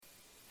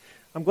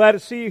I'm glad to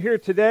see you here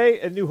today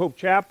at New Hope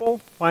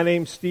Chapel. My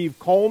name's Steve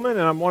Coleman,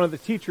 and I'm one of the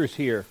teachers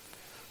here.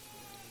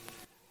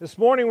 This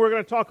morning we're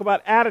going to talk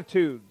about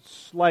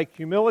attitudes like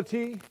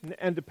humility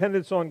and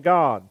dependence on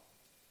God.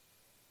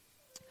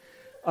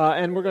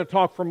 And we're going to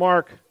talk from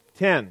Mark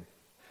 10.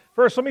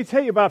 First, let me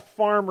tell you about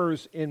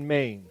farmers in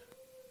Maine.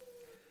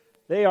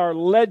 They are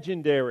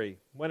legendary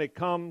when it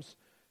comes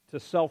to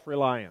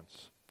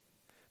self-reliance.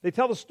 They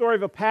tell the story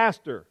of a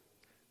pastor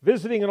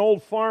visiting an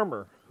old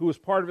farmer who was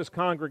part of his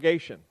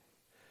congregation.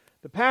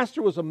 The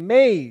pastor was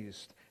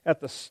amazed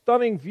at the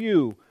stunning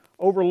view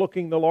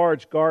overlooking the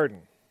large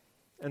garden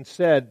and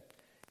said,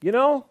 "You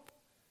know,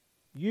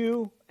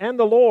 you and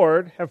the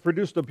Lord have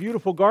produced a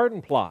beautiful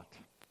garden plot."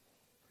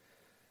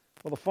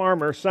 Well, the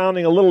farmer,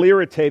 sounding a little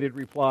irritated,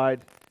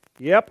 replied,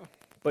 "Yep,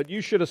 but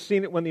you should have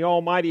seen it when the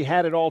Almighty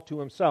had it all to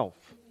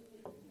himself."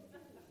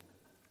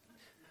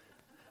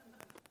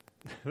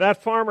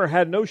 That farmer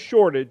had no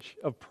shortage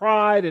of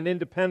pride and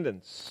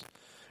independence.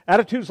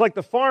 Attitudes like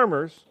the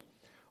farmer's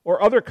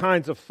or other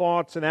kinds of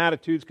thoughts and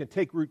attitudes can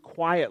take root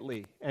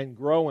quietly and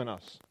grow in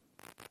us.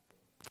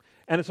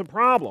 And it's a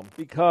problem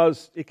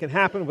because it can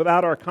happen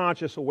without our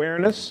conscious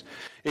awareness.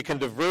 It can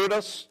divert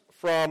us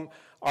from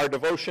our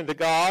devotion to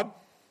God.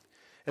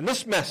 And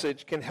this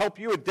message can help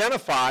you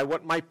identify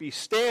what might be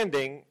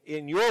standing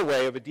in your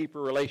way of a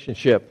deeper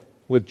relationship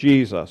with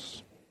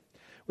Jesus.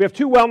 We have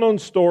two well-known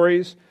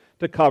stories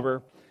to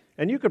cover,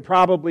 and you could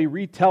probably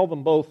retell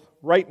them both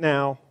right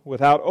now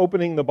without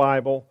opening the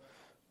Bible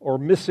or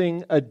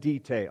missing a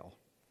detail.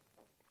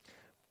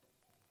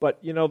 But,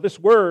 you know, this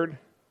word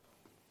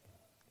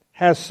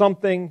has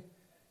something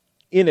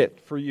in it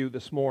for you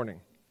this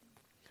morning,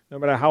 no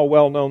matter how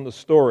well known the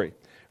story.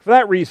 For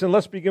that reason,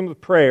 let's begin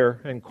with prayer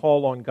and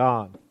call on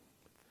God.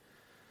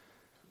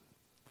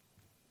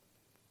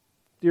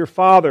 Dear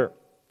Father,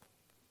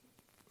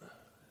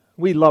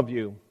 we love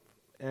you,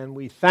 and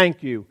we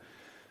thank you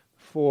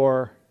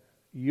for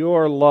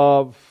your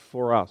love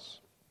for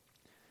us,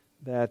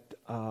 that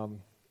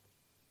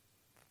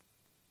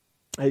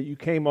you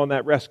came on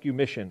that rescue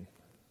mission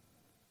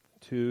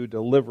to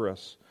deliver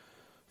us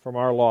from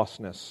our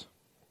lostness.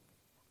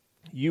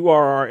 You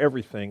are our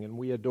everything, and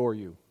we adore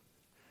you.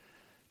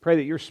 Pray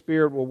that your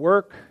Spirit will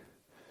work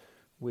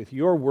with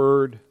your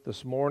word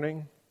this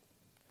morning,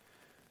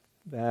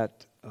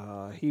 that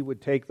he would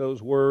take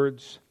those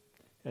words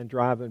and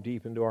drive them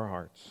deep into our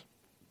hearts.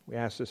 We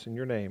ask this in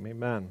your name.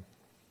 Amen.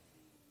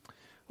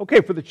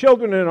 Okay, for the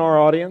children in our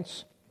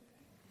audience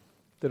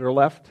that are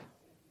left,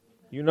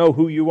 you know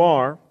who you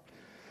are.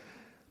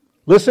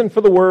 Listen for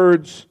the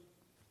words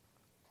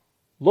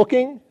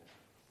looking.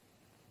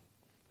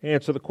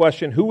 Answer the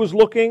question, who was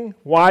looking?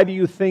 Why do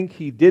you think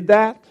he did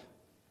that?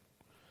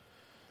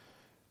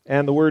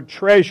 And the word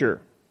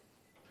treasure.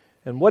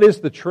 And what is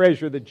the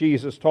treasure that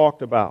Jesus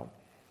talked about?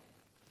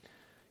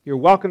 You're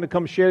welcome to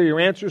come share your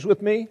answers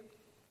with me.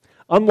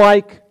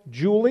 Unlike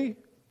Julie,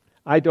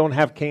 I don't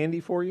have candy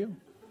for you.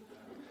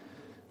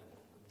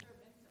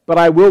 But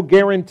I will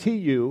guarantee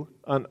you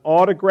an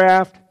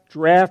autographed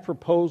draft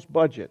proposed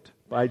budget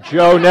by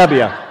Joe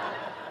Nebbia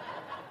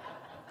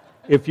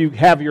if you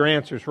have your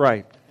answers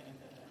right.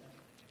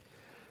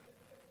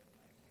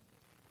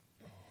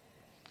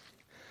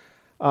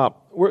 So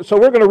we're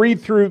going to read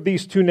through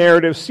these two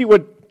narratives, see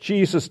what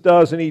Jesus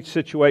does in each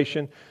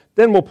situation.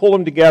 Then we'll pull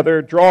them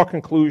together, draw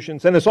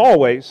conclusions, and as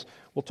always,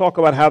 we'll talk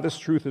about how this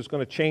truth is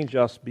going to change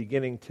us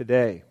beginning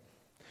today.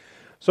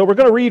 So we're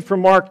going to read from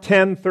Mark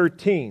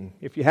 10:13.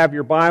 If you have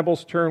your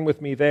Bibles, turn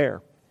with me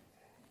there.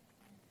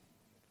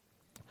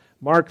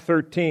 Mark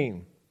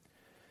 13.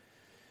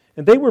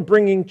 And they were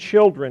bringing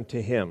children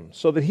to him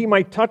so that he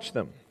might touch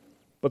them,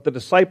 but the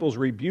disciples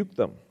rebuked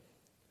them.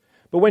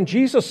 But when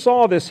Jesus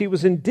saw this, he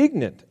was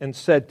indignant and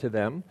said to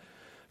them,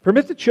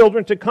 "Permit the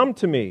children to come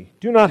to me.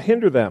 Do not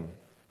hinder them,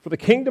 for the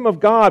kingdom of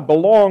God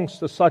belongs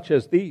to such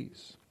as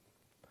these.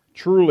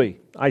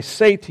 Truly, I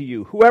say to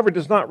you, whoever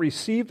does not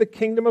receive the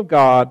kingdom of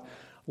God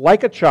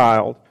like a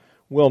child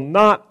will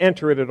not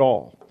enter it at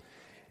all."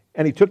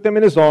 And he took them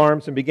in his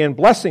arms and began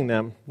blessing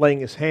them, laying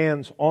his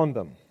hands on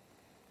them.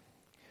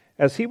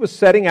 As he was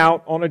setting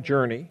out on a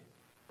journey,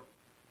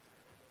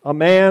 a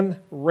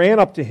man ran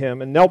up to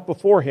him and knelt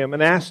before him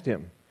and asked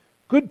him,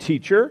 "Good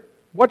teacher,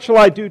 what shall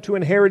I do to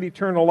inherit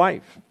eternal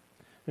life?"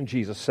 And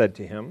Jesus said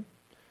to him,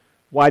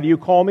 "Why do you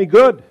call me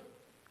good?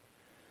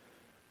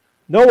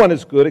 No one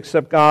is good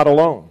except God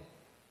alone.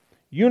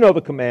 You know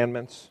the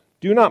commandments.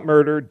 Do not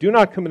murder, do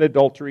not commit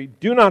adultery,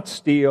 do not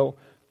steal,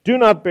 do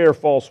not bear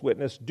false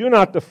witness, do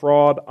not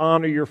defraud,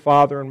 honor your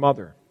father and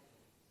mother."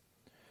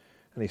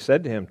 And he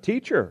said to him,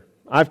 "Teacher,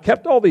 I've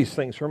kept all these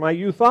things from my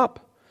youth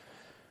up."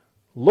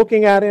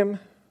 Looking at him,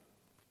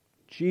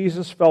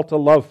 Jesus felt a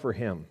love for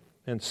him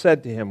and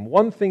said to him,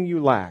 "One thing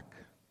you lack.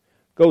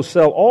 Go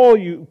sell all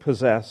you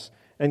possess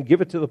and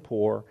give it to the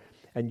poor,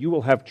 and you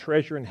will have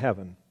treasure in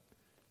heaven.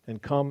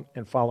 And come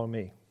and follow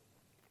me."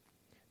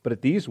 But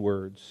at these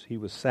words he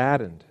was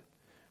saddened,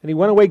 and he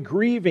went away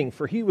grieving,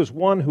 for he was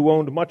one who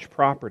owned much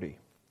property.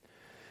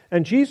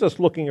 And Jesus,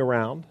 looking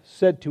around,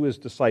 said to his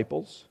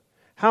disciples,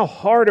 how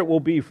hard it will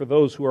be for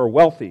those who are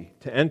wealthy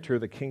to enter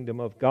the kingdom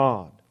of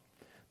God."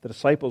 The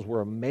disciples were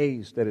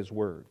amazed at his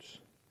words.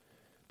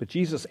 But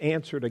Jesus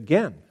answered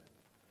again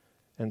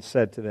and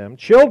said to them,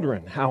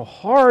 "Children, how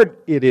hard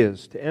it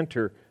is to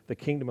enter the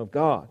kingdom of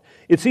God.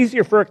 It's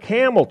easier for a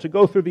camel to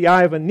go through the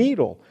eye of a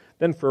needle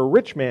than for a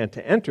rich man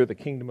to enter the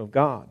kingdom of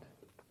God."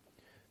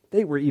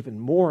 They were even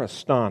more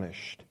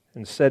astonished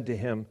and said to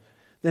him,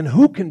 "Then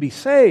who can be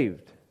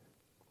saved?"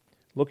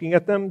 Looking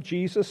at them,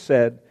 Jesus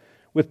said,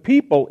 "With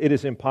people it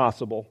is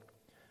impossible,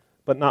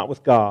 but not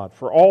with God,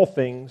 for all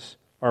things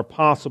are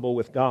possible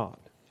with God."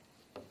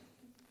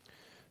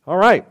 All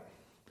right.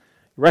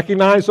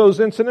 Recognize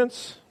those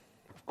incidents?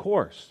 Of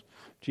course.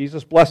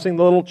 Jesus blessing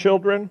the little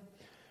children,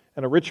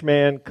 and a rich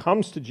man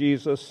comes to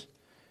Jesus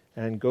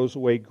and goes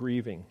away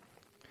grieving.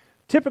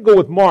 Typical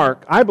with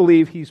Mark, I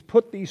believe he's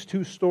put these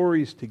two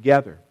stories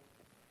together.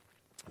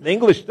 The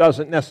English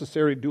doesn't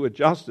necessarily do it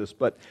justice,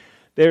 but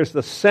there's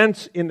the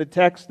sense in the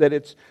text that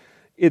it's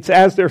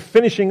as they're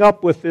finishing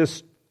up with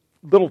this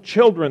little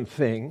children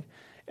thing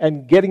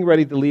and getting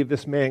ready to leave,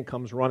 this man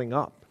comes running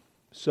up.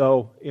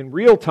 So in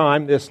real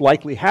time, this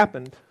likely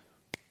happened.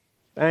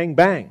 Bang,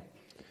 bang.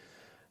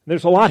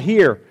 There's a lot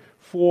here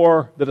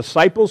for the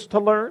disciples to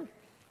learn,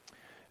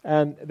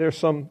 and there's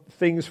some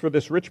things for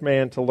this rich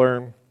man to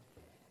learn,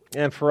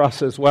 and for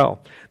us as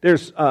well.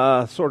 There's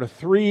sort of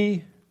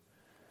three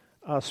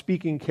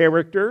speaking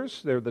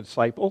characters. They're the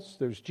disciples,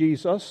 there's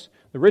Jesus,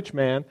 the rich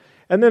man,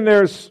 and then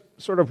there's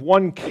sort of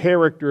one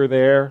character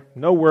there,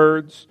 no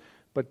words,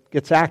 but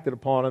gets acted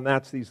upon, and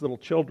that's these little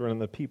children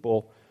and the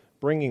people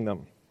bringing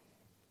them.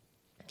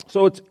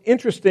 So it's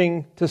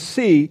interesting to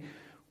see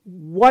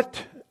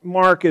what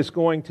Mark is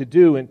going to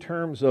do in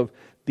terms of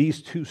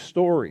these two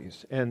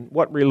stories and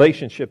what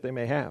relationship they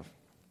may have.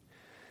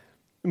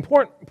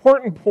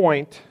 Important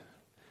point,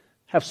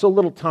 have so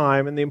little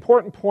time, and the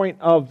important point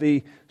of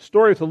the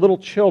story of the little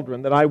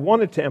children that I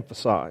wanted to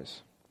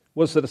emphasize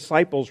was the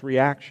disciples'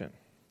 reaction.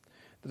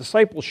 The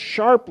disciples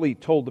sharply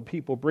told the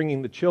people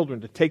bringing the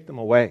children to take them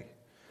away.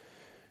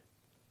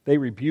 They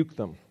rebuked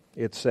them,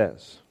 it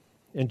says.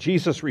 And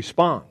Jesus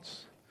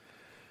responds,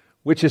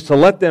 which is to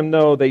let them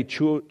know they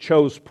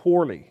chose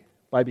poorly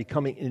by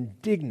becoming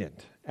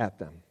indignant at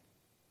them.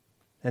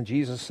 And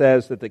Jesus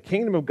says that the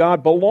kingdom of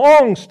God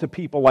belongs to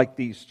people like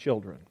these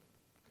children.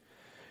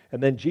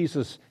 And then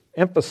Jesus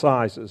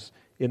emphasizes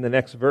in the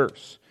next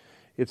verse,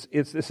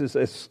 this is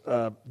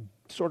a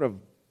sort of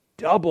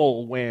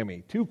double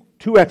whammy,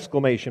 two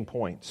exclamation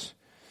points,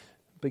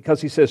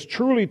 because he says,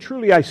 "Truly,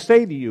 truly, I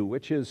say to you,"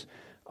 which is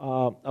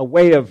a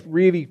way of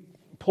really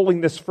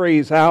pulling this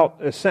phrase out,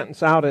 a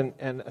sentence out,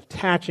 and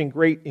attaching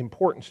great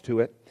importance to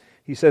it.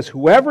 He says,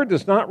 "Whoever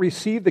does not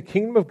receive the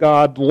kingdom of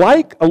God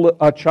like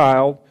a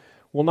child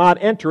will not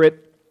enter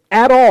it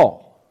at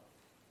all."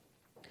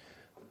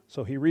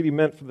 So he really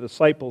meant for the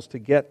disciples to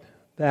get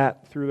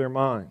that through their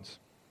minds.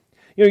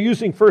 You know,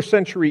 using first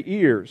century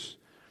ears,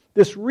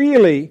 this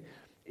really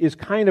is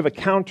kind of a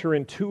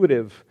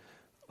counterintuitive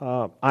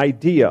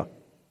idea.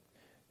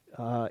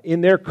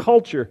 In their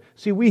culture,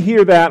 see, we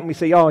hear that and we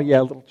say, "Oh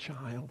yeah, little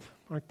child,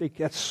 aren't they?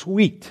 That's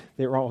sweet.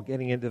 They're all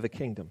getting into the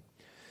kingdom."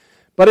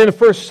 But in the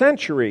first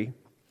century,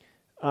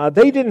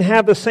 they didn't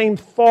have the same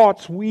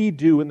thoughts we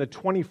do in the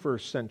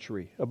 21st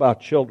century about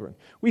children.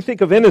 We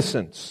think of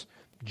innocence,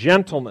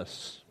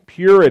 gentleness,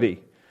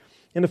 purity.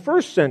 In the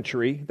first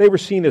century, they were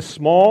seen as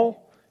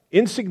small,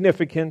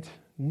 insignificant,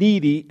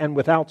 needy, and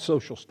without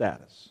social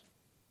status.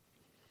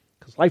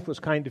 Because life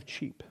was kind of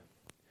cheap.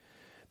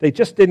 They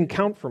just didn't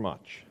count for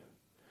much.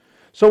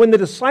 So in the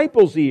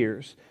disciples'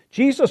 ears,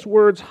 Jesus'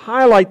 words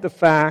highlight the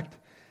fact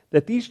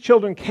that these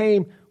children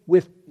came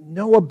with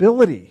no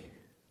ability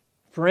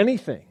for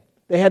anything.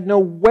 They had no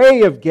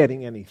way of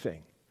getting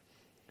anything.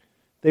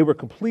 They were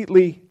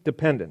completely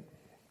dependent.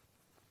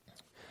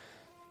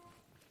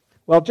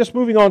 Well, just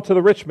moving on to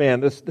the rich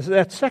man,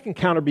 that second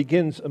counter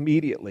begins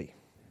immediately.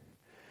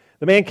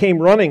 The man came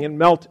running and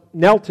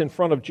knelt in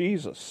front of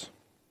Jesus.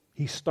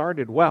 He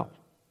started well.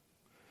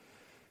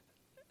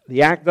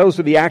 Those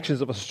are the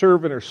actions of a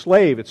servant or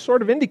slave. It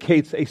sort of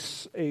indicates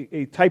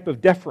a type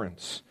of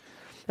deference.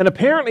 And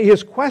apparently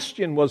his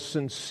question was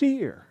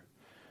sincere,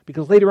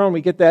 because later on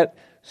we get that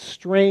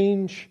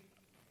strange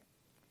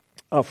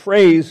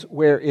phrase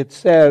where it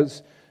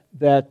says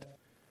that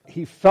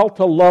he felt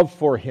a love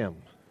for him.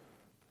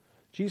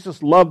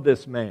 Jesus loved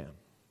this man.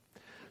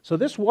 So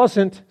this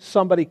wasn't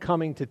somebody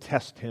coming to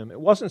test him. It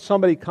wasn't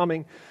somebody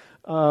coming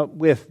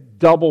with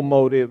double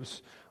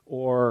motives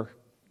or,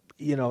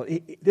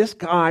 this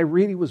guy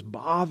really was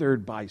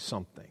bothered by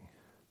something.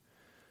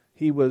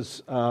 He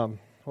was,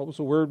 what was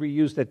the word we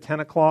used at 10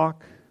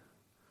 o'clock?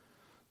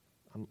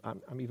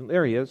 I'm even,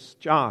 there he is,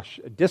 Josh,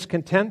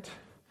 discontent.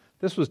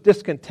 This was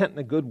discontent in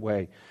a good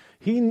way.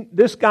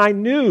 This guy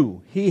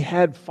knew he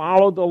had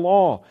followed the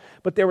law,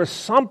 but there was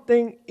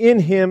something in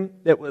him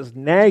that was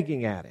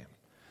nagging at him,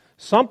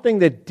 something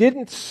that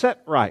didn't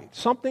set right,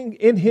 something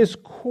in his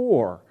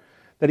core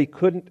that he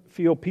couldn't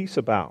feel peace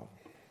about.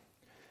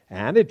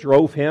 And it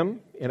drove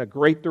him in a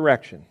great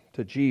direction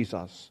to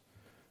Jesus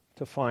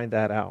to find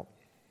that out.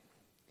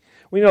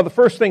 We know the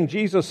first thing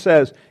Jesus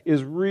says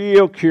is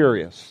real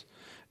curious.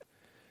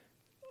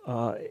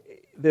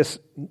 There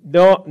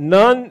are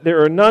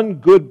none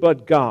good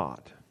but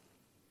God.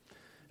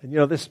 And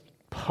this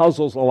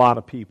puzzles a lot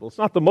of people. It's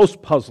not the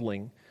most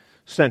puzzling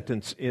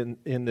sentence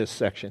in this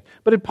section,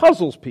 but it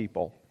puzzles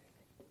people.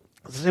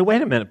 They say,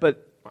 wait a minute,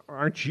 but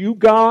aren't you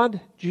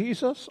God,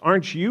 Jesus?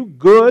 Aren't you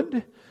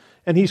good?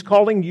 And he's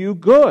calling you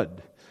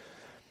good.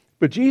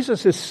 But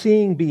Jesus is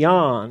seeing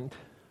beyond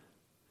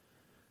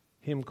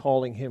him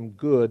calling him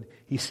good.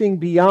 He's seeing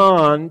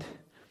beyond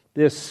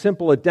this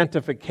simple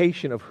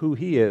identification of who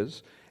he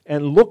is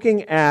and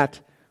looking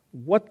at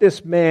what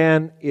this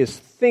man is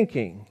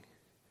thinking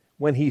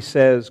when he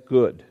says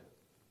good.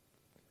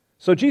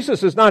 So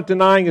Jesus is not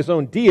denying his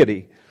own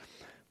deity,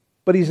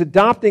 but he's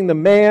adopting the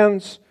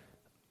man's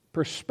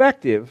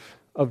perspective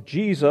of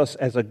Jesus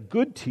as a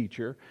good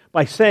teacher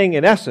by saying,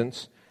 in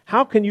essence,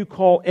 how can you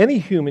call any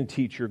human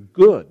teacher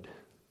good?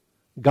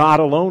 God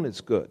alone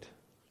is good.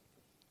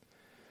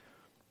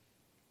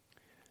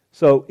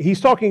 So he's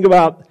talking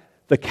about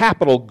the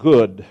capital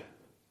good.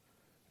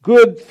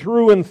 Good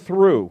through and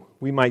through,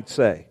 we might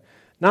say.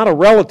 Not a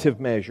relative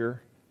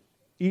measure.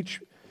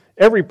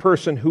 Every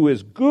person who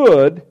is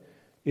good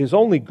is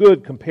only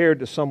good compared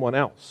to someone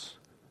else.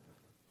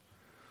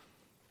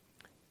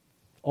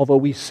 Although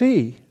we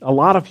see a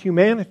lot of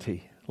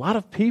humanity, a lot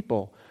of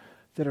people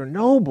that are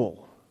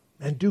noble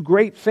and do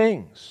great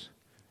things.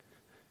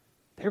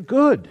 They're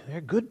good.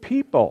 They're good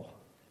people.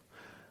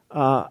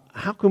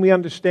 How can we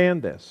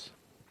understand this?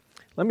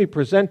 Let me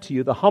present to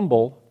you the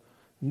humble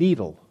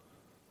needle.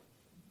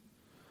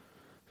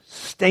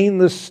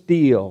 Stainless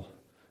steel,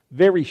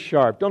 very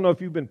sharp. Don't know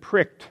if you've been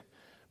pricked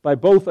by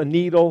both a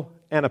needle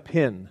and a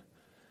pin,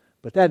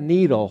 but that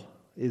needle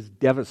is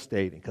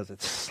devastating because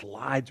it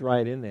slides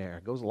right in there.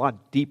 It goes a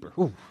lot deeper.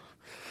 Ooh.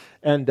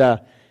 And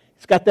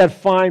it's got that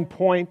fine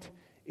point.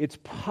 It's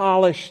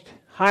polished,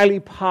 highly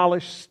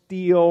polished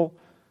steel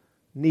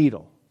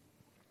needle.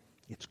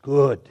 It's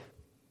good.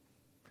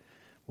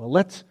 Well,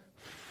 let's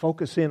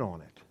focus in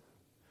on it.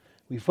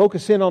 We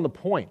focus in on the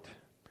point.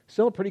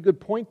 Still a pretty good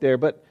point there,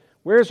 but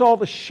where's all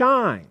the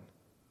shine?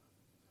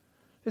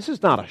 This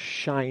is not a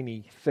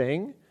shiny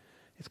thing.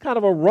 It's kind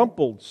of a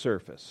rumpled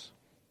surface.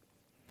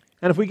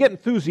 And if we get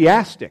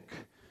enthusiastic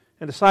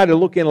and decide to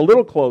look in a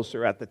little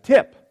closer at the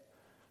tip,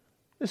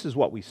 this is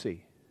what we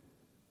see.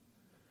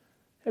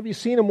 Have you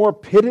seen a more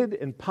pitted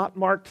and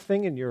pockmarked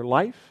thing in your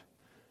life?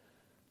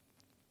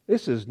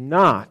 This is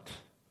not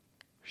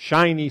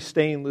shiny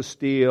stainless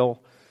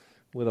steel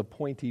with a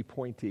pointy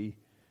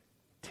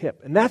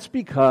tip. And that's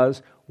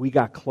because we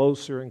got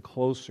closer and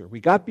closer. We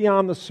got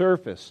beyond the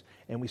surface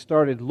and we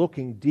started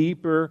looking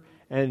deeper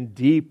and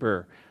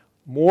deeper.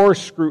 More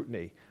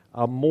scrutiny,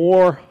 a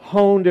more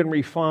honed and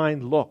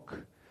refined look.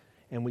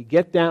 And we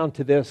get down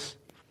to this,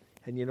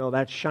 and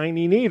that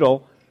shiny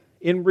needle,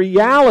 in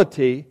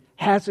reality,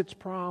 has its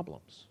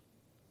problems.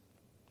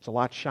 It's a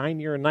lot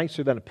shinier and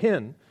nicer than a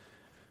pin.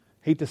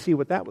 Hate to see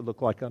what that would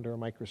look like under a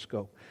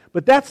microscope.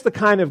 But that's the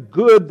kind of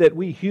good that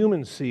we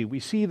humans see. We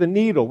see the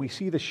needle, we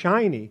see the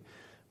shiny,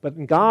 but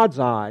in God's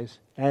eyes,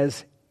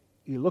 as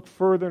you look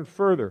further and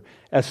further,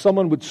 as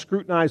someone would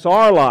scrutinize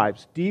our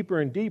lives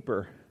deeper and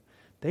deeper,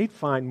 they'd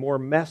find more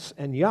mess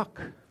and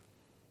yuck.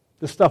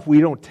 The stuff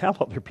we don't tell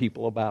other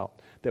people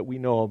about, that we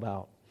know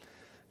about,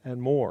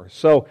 and more.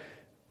 So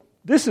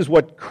this is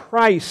what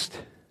Christ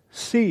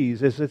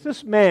sees, is that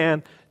this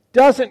man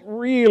doesn't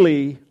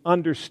really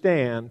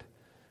understand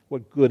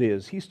what good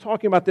is. He's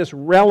talking about this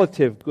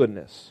relative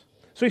goodness.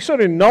 So he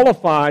sort of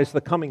nullifies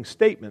the coming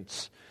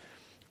statements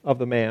of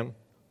the man,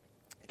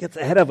 gets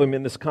ahead of him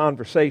in this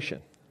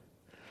conversation.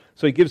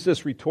 So he gives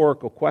this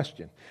rhetorical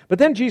question. But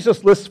then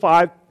Jesus lists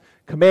 5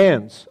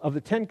 commands of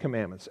the 10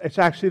 commandments. It's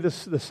actually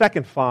the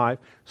second 5,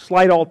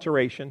 slight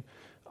alteration.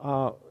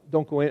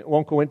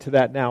 Won't go into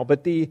that now.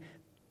 But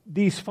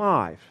these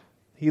 5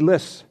 he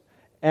lists,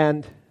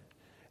 and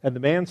the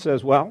man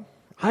says, "Well,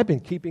 I've been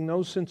keeping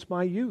those since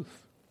my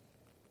youth."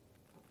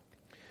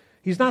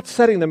 He's not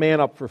setting the man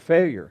up for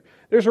failure.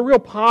 There's a real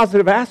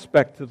positive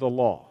aspect to the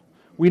law.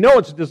 We know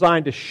it's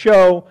designed to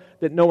show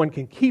that no one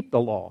can keep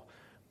the law,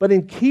 but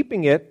in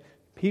keeping it,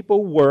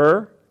 people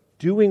were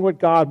doing what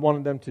God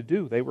wanted them to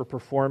do. They were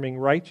performing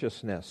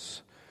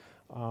righteousness,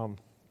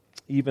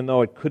 even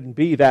though it couldn't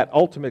be that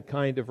ultimate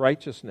kind of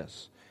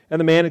righteousness.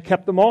 And the man had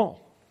kept them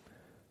all.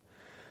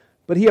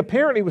 But he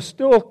apparently was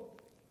still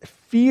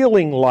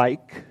feeling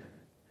like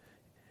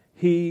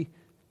he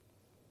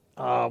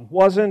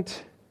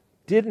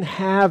didn't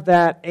have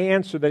that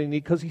answer that he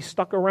needed because he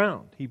stuck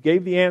around. He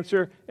gave the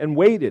answer and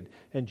waited,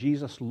 and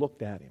Jesus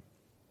looked at him.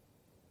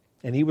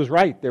 And he was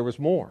right, there was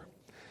more.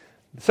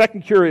 The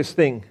second curious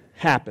thing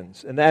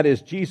happens, and that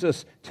is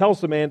Jesus tells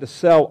the man to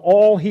sell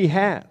all he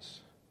has.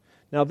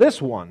 Now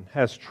this one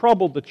has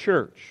troubled the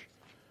church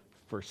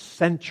for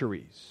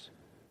centuries.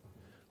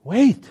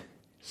 Wait,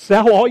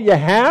 sell all you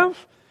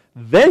have?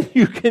 Then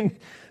you can,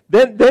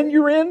 then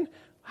you're in?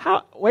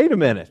 How? Wait a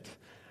minute.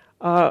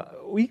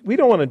 We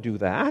don't want to do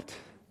that.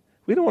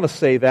 We don't want to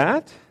say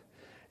that.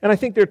 And I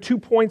think there are 2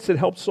 points that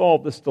help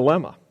solve this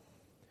dilemma.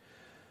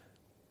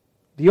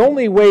 The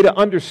only way to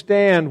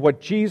understand what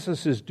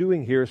Jesus is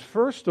doing here is,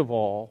 first of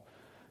all,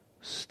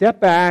 step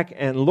back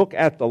and look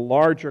at the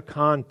larger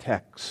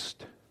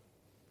context.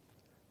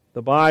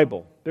 The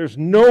Bible. There's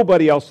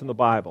nobody else in the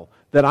Bible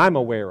that I'm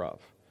aware of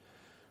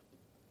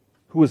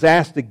who was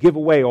asked to give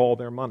away all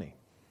their money.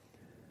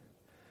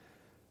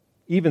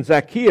 Even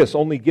Zacchaeus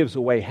only gives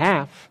away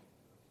half.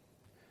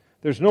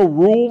 There's no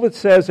rule that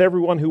says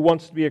everyone who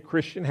wants to be a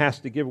Christian has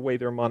to give away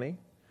their money.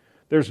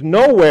 There's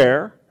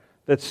nowhere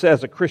that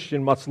says a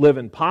Christian must live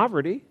in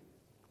poverty.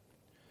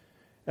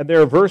 And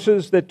there are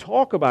verses that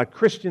talk about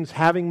Christians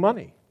having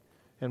money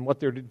and what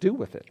they're to do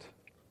with it.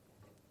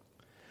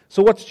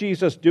 So what's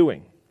Jesus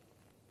doing?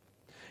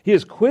 He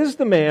has quizzed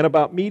the man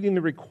about meeting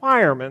the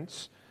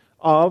requirements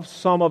of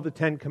some of the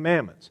 10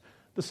 Commandments.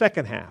 The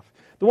second half,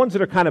 the ones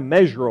that are kind of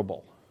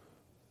measurable.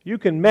 You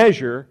can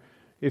measure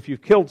if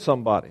you've killed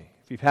somebody,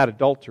 if you've had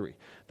adultery.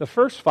 The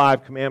first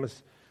 5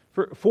 commandments,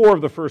 4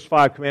 of the first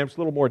 5 commandments, a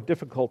little more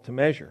difficult to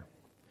measure.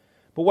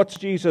 But what's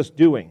Jesus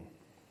doing?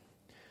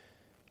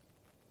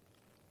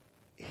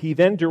 He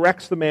then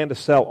directs the man to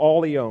sell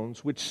all he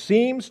owns, which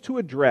seems to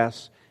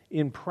address,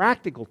 in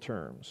practical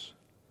terms,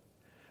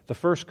 the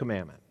first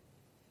commandment,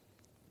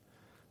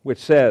 which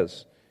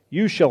says,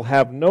 "You shall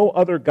have no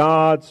other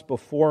gods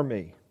before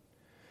me."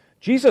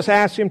 Jesus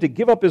asks him to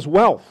give up his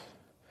wealth.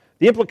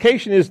 The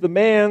implication is the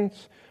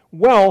man's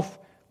wealth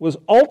was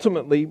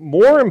ultimately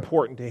more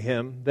important to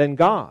him than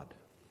God.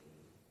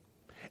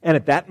 And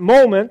at that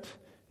moment,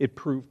 it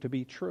proved to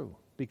be true,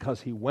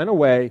 because he went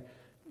away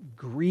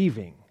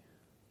grieving.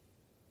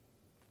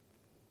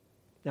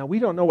 Now, we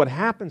don't know what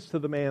happens to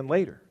the man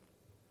later.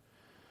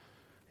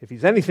 If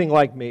he's anything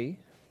like me,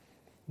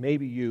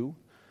 maybe you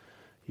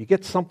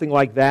get something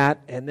like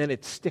that, and then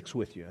it sticks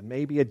with you. And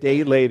maybe a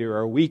day later or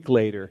a week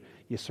later,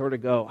 you sort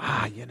of go,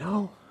 I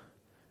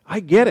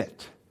get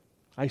it.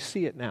 I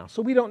see it now.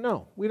 So we don't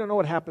know. We don't know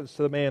what happens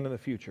to the man in the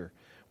future.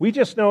 We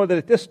just know that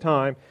at this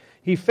time,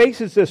 he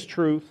faces this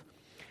truth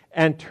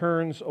and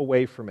turns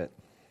away from it.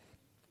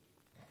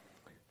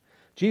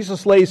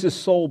 Jesus lays his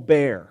soul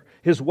bare.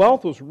 His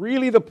wealth was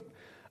really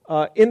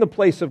in the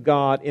place of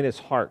God in his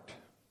heart.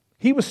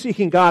 He was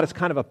seeking God as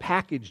kind of a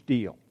package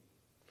deal.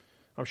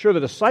 I'm sure the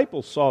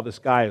disciples saw this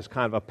guy as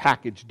kind of a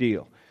package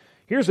deal.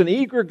 Here's an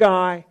eager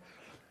guy.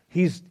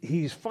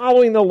 He's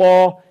following the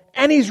law,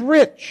 and he's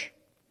rich.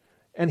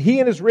 And he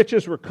and his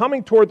riches were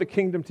coming toward the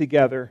kingdom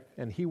together,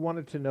 and he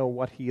wanted to know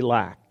what he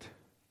lacked.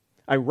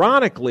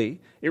 Ironically,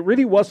 it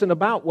really wasn't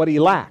about what he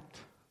lacked,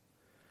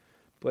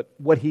 but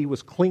what he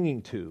was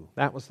clinging to.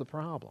 That was the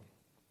problem.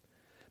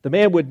 The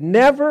man would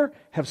never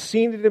have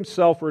seen it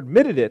himself or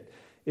admitted it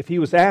if he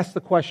was asked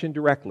the question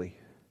directly.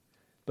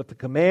 But the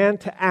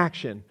command to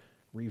action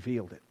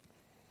revealed it.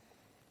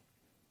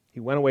 He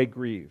went away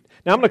grieved.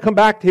 Now I'm going to come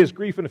back to his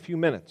grief in a few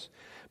minutes.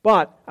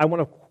 But I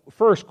want to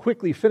first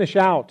quickly finish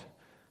out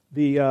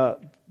the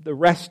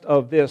rest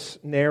of this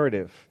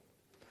narrative.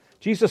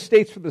 Jesus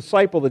states for the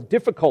disciple the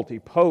difficulty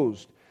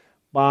posed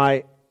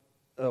by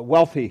a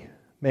wealthy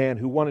man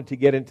who wanted to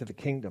get into the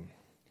kingdom.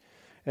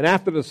 And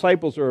after the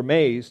disciples are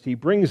amazed, he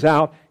brings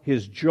out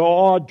his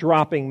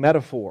jaw-dropping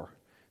metaphor.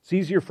 It's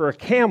easier for a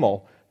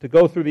camel to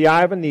go through the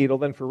eye of a needle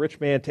than for a rich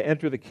man to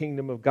enter the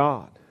kingdom of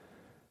God.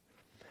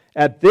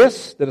 At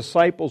this, the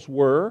disciples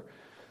were,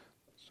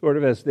 sort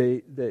of as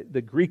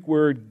the Greek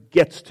word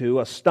gets to,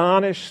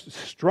 astonished,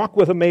 struck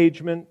with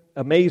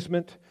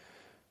amazement,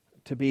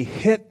 to be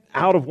hit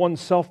out of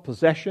one's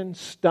self-possession,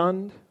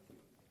 stunned.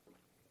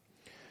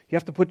 You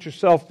have to put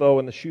yourself, though,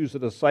 in the shoes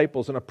of the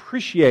disciples and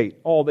appreciate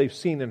all they've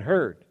seen and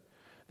heard.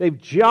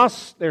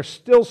 They're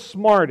still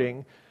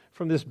smarting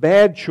from this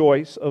bad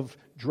choice of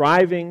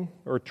driving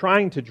or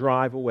trying to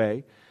drive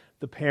away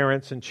the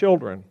parents and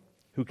children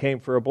who came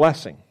for a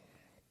blessing.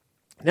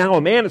 Now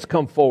a man has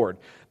come forward,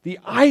 the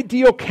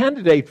ideal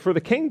candidate for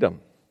the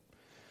kingdom.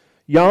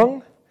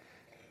 Young,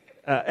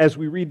 as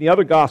we read in the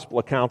other gospel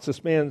accounts,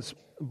 this man's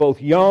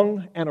both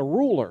young and a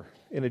ruler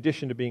in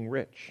addition to being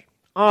rich.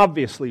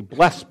 Obviously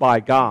blessed by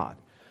God,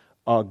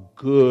 a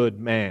good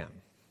man.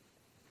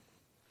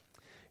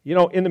 You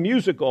know, in the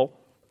musical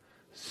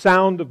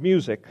Sound of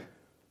Music,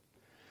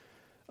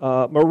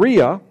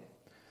 Maria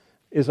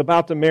is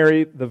about to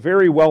marry the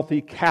very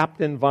wealthy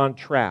Captain Von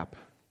Trapp,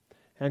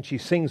 and she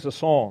sings a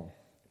song.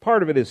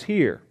 Part of it is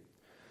here.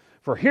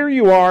 For here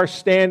you are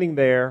standing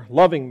there,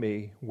 loving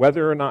me,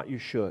 whether or not you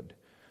should.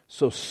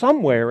 So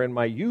somewhere in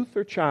my youth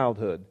or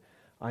childhood,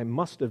 I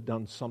must have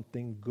done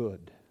something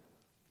good.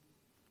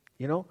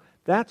 You know,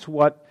 that's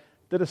what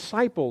the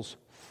disciples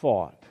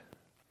thought.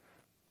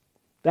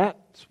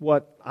 That's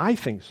what I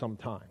think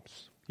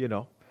sometimes,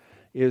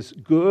 is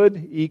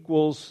good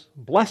equals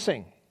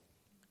blessing.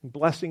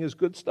 Blessing is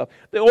good stuff.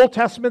 The Old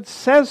Testament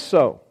says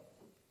so.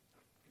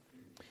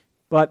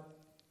 But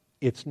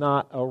it's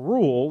not a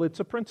rule, it's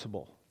a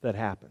principle that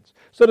happens.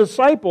 So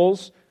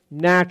disciples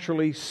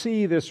naturally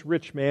see this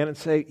rich man and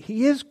say,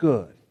 he is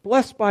good,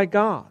 blessed by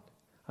God.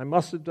 I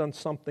must have done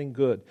something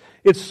good.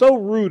 It's so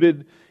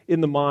rooted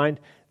in the mind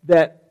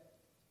that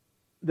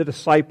the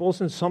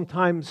disciples, and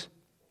sometimes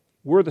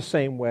we're the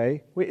same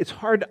way. It's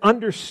hard to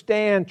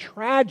understand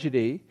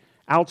tragedy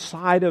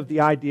outside of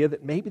the idea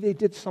that maybe they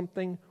did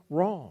something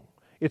wrong.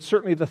 It's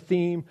certainly the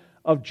theme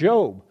of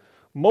Job.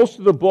 Most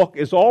of the book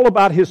is all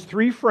about his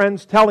three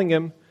friends telling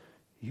him,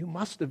 you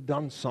must have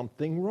done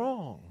something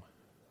wrong.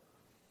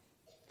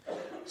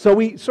 So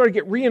we sort of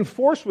get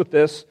reinforced with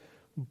this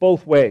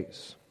both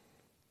ways.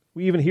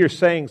 We even hear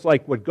sayings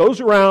like, what goes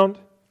around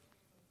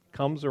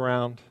comes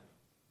around.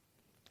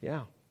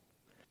 Yeah.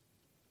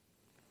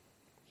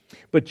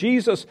 But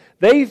Jesus,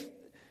 they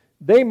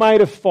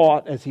might have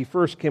thought as he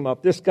first came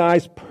up, this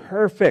guy's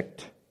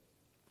perfect.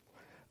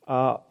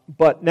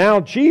 But now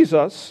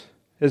Jesus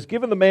has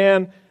given the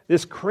man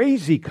this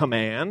crazy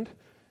command,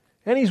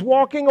 and he's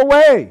walking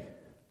away,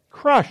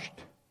 crushed.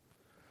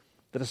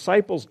 The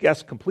disciples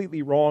guessed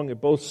completely wrong in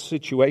both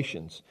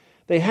situations.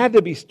 They had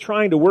to be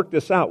trying to work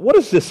this out. What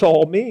does this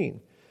all mean?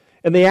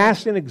 And they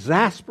asked in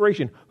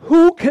exasperation,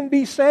 who can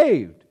be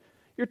saved?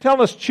 You're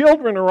telling us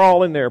children are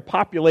all in there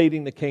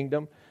populating the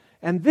kingdom,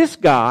 and this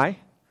guy,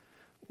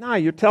 no,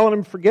 you're telling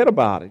him forget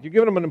about it. You're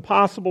giving him an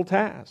impossible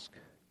task.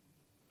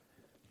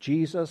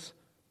 Jesus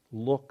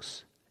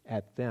looks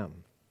at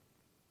them.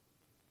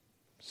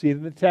 See it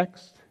in the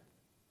text?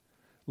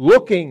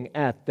 Looking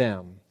at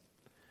them.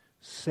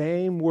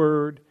 Same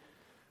word,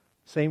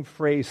 same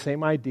phrase,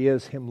 same idea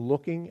as him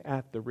looking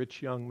at the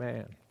rich young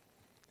man.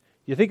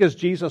 You think as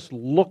Jesus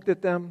looked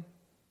at them,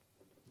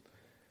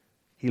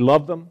 he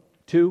loved them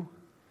too?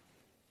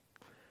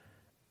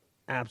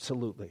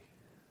 Absolutely.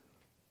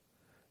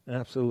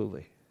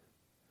 Absolutely.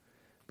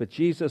 But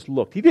Jesus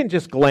looked. He didn't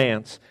just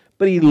glance,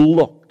 but he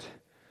looked.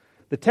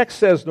 The text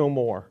says no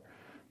more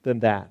than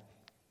that.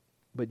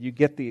 But you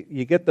get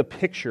the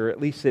picture. At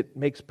least it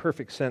makes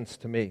perfect sense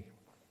to me.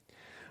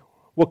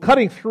 Well,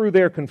 cutting through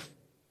their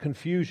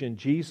confusion,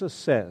 Jesus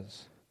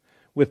says,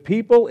 with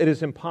people it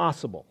is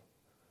impossible,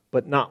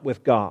 but not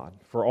with God,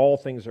 for all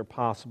things are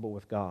possible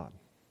with God.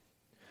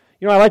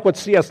 You know, I like what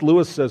C.S.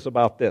 Lewis says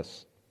about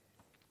this.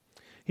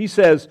 He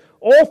says,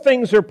 all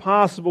things are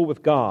possible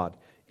with God,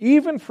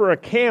 even for a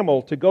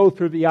camel to go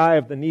through the eye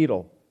of the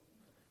needle,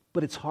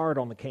 but it's hard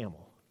on the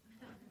camel.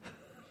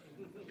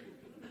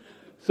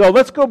 So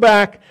let's go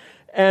back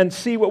and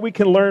see what we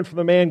can learn from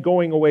the man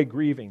going away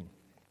grieving.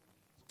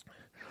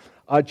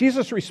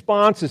 Jesus'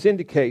 responses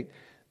indicate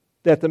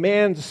that the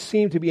man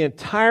seemed to be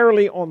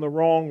entirely on the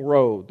wrong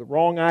road, the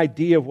wrong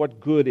idea of what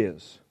good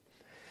is.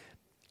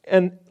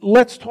 And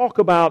let's talk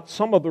about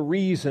some of the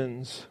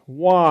reasons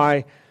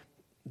why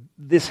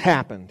this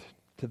happened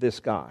to this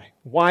guy,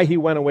 why he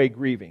went away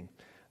grieving.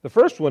 The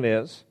first one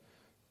is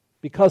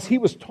because he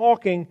was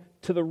talking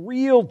to the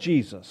real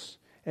Jesus,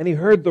 and he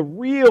heard the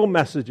real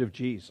message of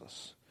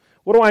Jesus.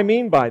 What do I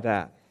mean by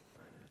that?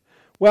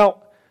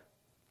 Well,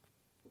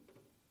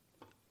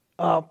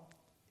 a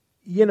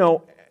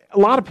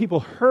lot of people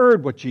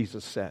heard what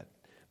Jesus said,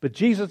 but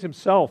Jesus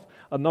himself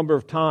a number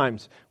of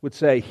times would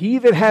say, he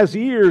that has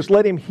ears,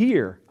 let him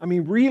hear. I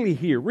mean, really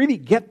hear, really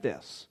get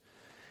this.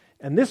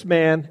 And this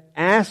man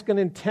asked an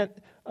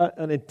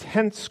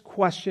intense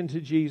question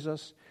to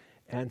Jesus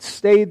and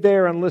stayed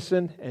there and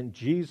listened, and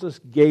Jesus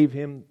gave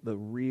him the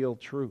real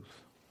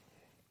truth.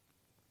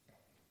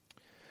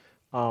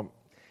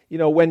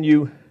 When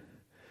you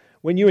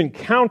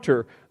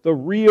encounter the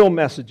real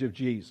message of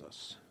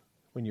Jesus,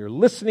 when you're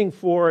listening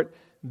for it,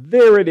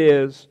 there it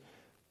is.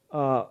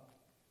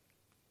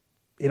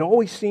 It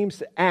always seems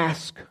to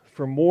ask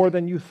for more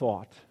than you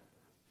thought,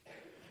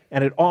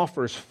 and it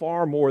offers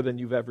far more than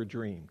you've ever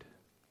dreamed.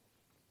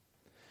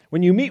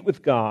 When you meet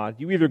with God,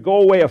 you either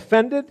go away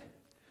offended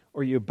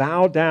or you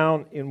bow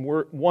down in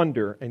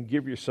wonder and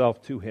give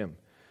yourself to Him.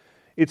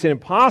 It's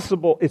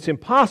impossible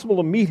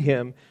to meet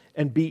Him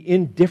and be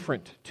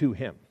indifferent to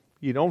Him.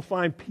 You don't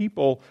find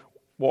people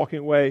walking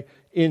away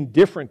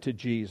indifferent to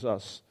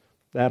Jesus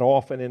that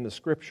often in the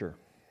Scripture.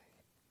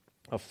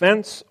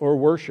 Offense or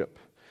worship.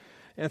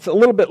 And it's a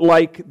little bit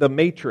like The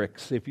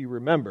Matrix, if you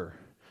remember.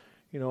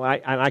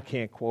 I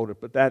can't quote it,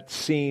 but that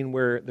scene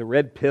where the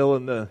red pill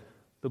and the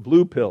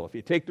blue pill. If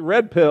you take the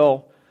red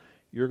pill,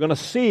 you're going to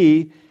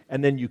see,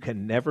 and then you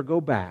can never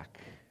go back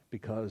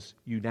because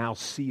you now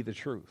see the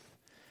truth.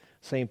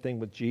 Same thing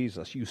with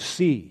Jesus. You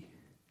see.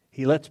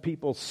 He lets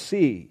people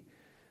see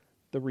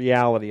the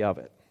reality of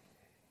it.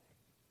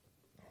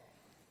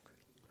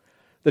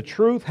 The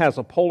truth has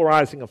a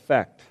polarizing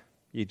effect.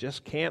 You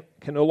just can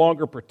no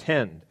longer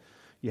pretend.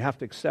 You have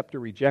to accept or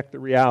reject the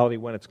reality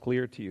when it's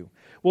clear to you.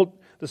 Well,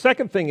 the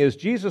second thing is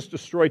Jesus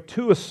destroyed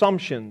two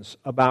assumptions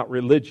about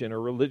religion or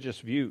religious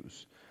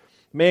views.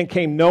 Man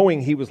came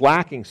knowing he was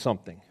lacking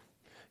something.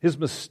 His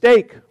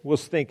mistake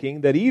was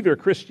thinking that either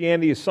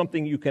Christianity is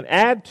something you can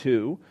add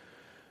to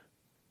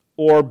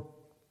or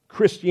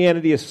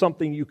Christianity is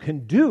something you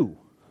can do.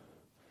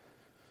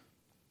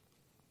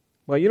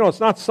 Well, it's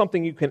not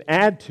something you can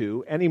add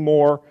to any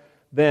more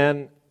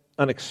than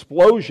an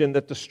explosion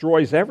that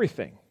destroys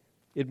everything.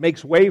 It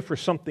makes way for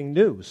something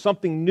new.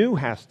 Something new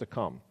has to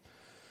come.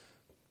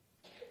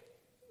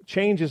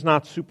 Change is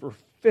not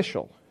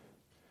superficial.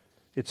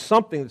 It's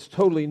something that's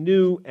totally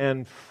new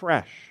and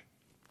fresh.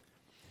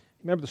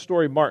 Remember the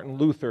story of Martin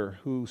Luther,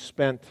 who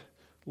spent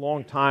a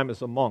long time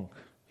as a monk.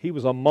 He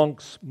was a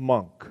monk's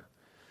monk.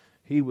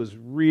 He was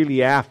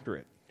really after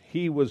it.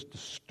 He was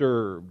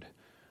disturbed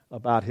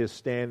about his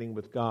standing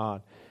with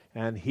God,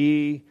 and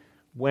he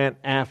went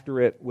after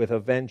it with a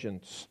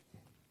vengeance.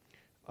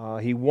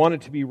 He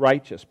wanted to be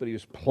righteous, but he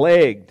was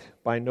plagued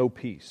by no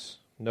peace,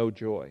 no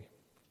joy.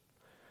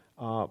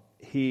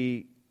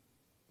 He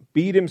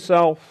beat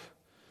himself,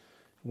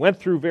 went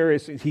through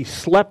various things. He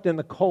slept in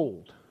the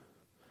cold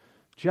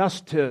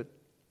just to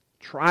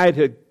try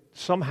to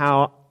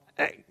somehow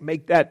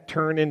make that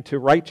turn into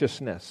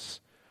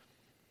righteousness.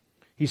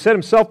 He said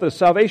himself that if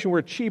salvation were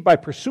achieved by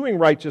pursuing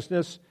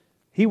righteousness,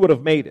 he would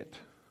have made it.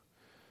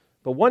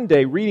 But one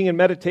day, reading and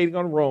meditating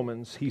on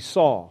Romans, he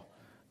saw,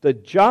 the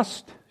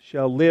just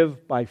shall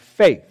live by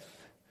faith.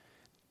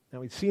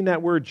 Now, we've seen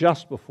that word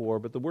just before,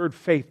 but the word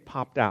faith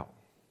popped out.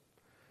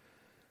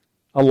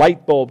 A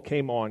light bulb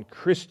came on.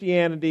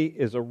 Christianity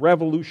is a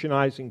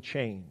revolutionizing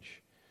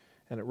change,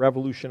 and it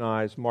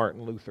revolutionized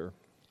Martin Luther.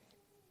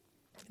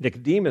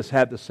 Nicodemus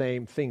had the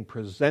same thing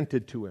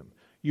presented to him.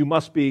 You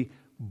must be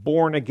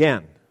born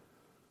again.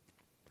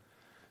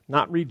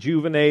 Not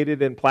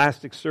rejuvenated in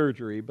plastic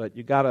surgery, but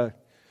you got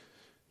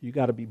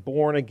to be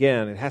born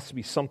again. It has to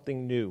be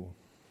something new.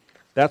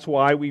 That's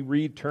why we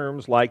read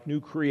terms like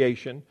new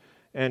creation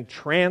and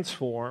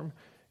transform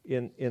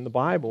in the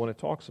Bible when it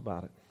talks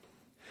about it.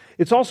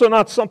 It's also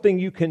not something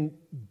you can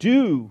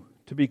do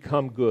to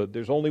become good.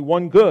 There's only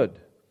one good.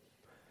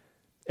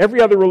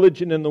 Every other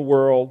religion in the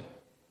world,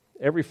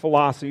 every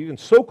philosophy, even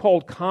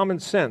so-called common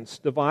sense,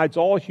 divides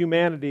all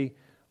humanity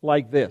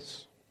like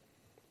this.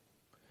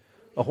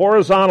 A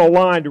horizontal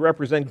line to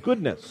represent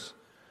goodness.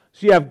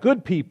 So you have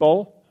good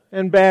people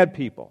and bad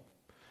people.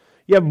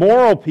 You have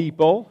moral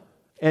people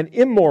and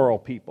immoral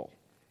people.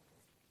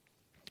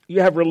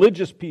 You have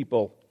religious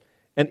people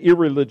and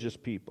irreligious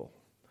people.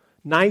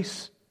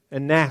 Nice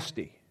and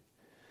nasty.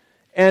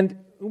 And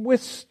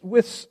with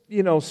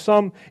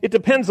some, it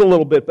depends a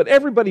little bit, but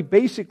everybody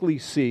basically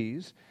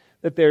sees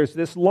that there's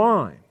this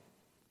line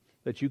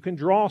that you can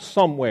draw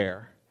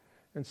somewhere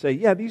and say,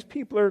 yeah, these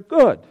people are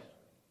good,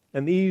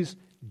 and these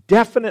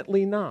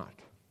definitely not.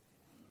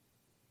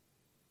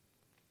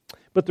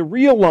 But the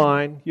real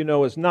line,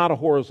 is not a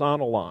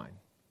horizontal line.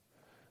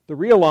 The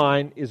real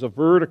line is a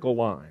vertical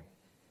line.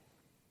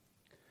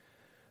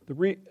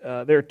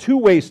 There are two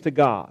ways to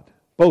God.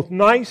 Both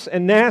nice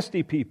and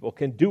nasty people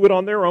can do it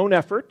on their own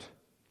effort,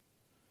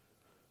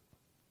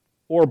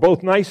 or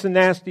both nice and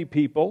nasty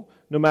people,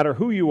 no matter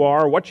who you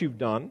are or what you've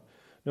done,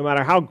 no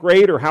matter how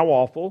great or how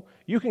awful,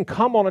 you can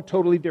come on a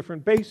totally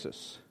different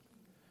basis.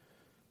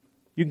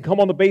 You can come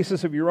on the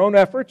basis of your own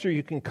efforts, or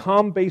you can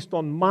come based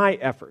on my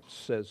efforts,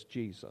 says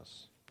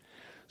Jesus.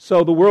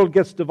 So the world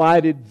gets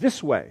divided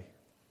this way.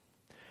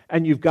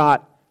 And you've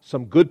got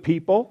some good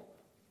people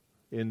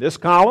in this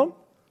column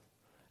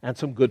and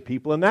some good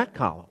people in that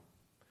column.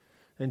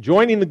 And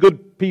joining the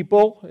good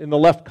people in the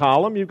left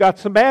column, you've got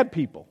some bad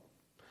people.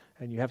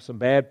 And you have some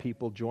bad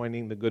people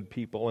joining the good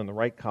people in the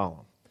right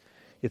column.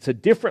 It's a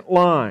different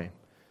line.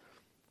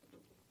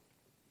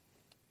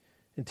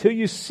 Until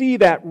you see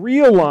that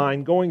real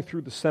line going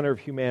through the center of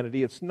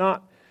humanity, it's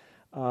not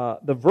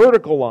the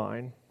vertical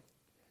line,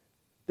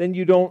 then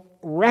you don't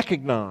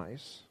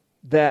recognize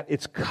that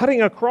it's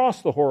cutting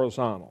across the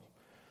horizontal.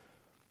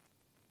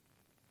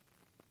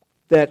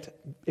 That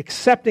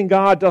accepting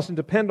God doesn't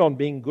depend on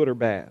being good or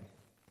bad.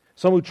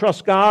 Some who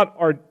trust God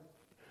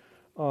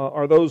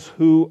are those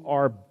who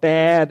are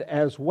bad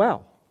as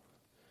well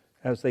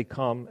as they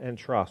come and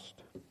trust.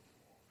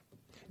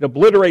 It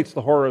obliterates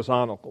the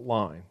horizontal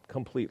line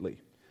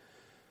completely.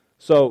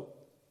 So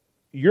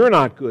you're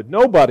not good.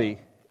 Nobody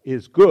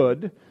is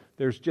good.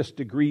 There's just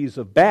degrees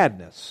of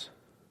badness,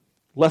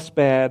 less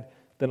bad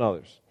than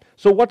others.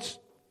 So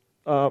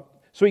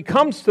so he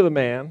comes to the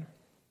man.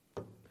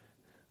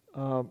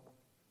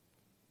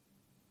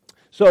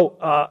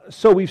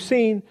 So we've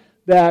seen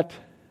that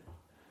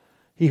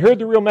he heard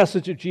the real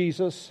message of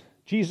Jesus.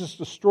 Jesus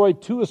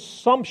destroyed two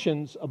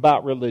assumptions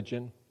about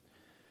religion.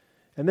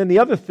 And then the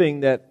other thing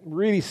that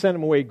really sent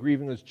him away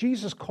grieving was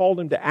Jesus called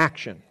him to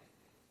action.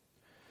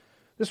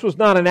 This was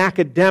not an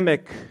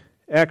academic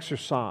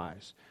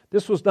exercise.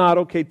 This was not,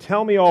 okay,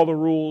 tell me all the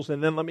rules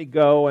and then let me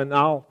go and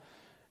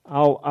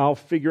I'll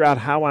figure out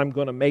how I'm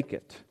going to make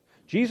it.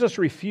 Jesus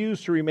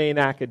refused to remain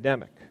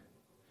academic.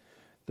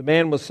 The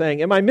man was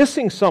saying, am I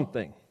missing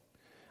something?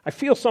 I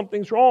feel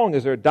something's wrong.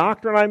 Is there a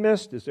doctrine I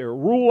missed? Is there a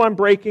rule I'm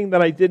breaking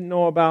that I didn't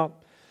know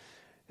about?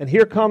 And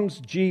here comes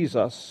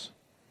Jesus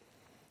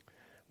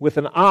with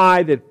an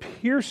eye that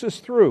pierces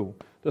through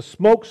the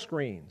smoke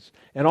screens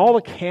and all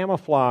the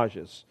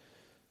camouflages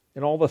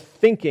and all the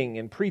thinking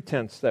and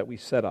pretense that we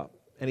set up.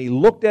 And he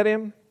looked at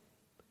him,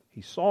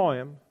 he saw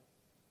him,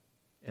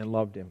 and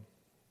loved him.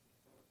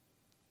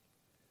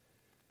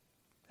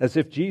 As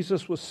if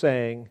Jesus was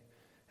saying,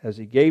 as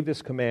he gave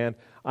this command,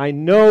 I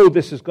know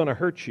this is going to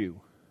hurt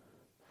you,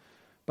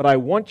 but I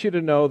want you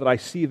to know that I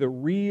see the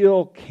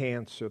real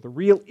cancer, the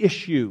real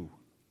issue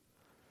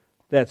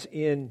that's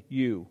in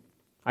you.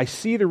 I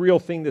see the real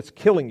thing that's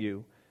killing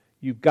you.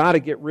 You've got to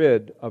get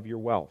rid of your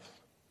wealth.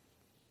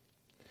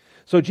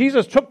 So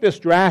Jesus took this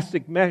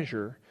drastic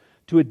measure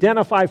to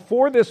identify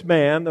for this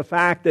man the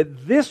fact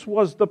that this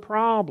was the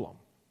problem.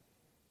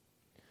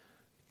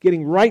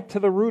 Getting right to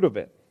the root of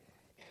it.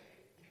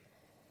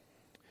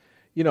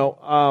 You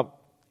know,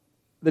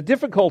 the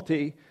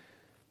difficulty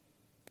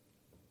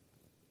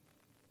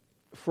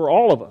for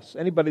all of us,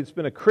 anybody that's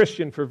been a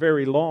Christian for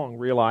very long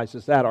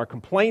realizes that our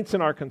complaints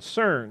and our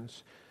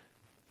concerns,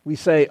 we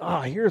say,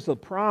 here's the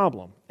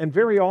problem. And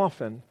very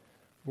often,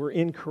 we're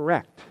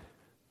incorrect.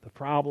 The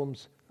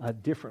problem's a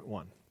different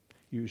one,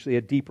 usually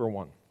a deeper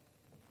one.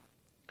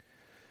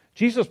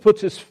 Jesus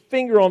puts his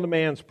finger on the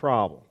man's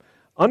problem.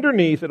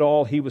 Underneath it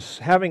all, he was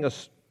having a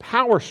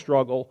power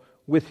struggle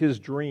with his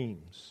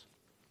dreams.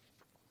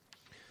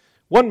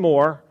 One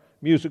more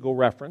musical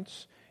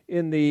reference.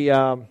 In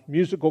the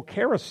musical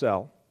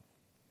Carousel,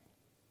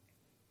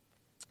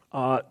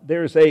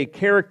 there's a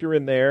character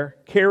in there,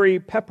 Carrie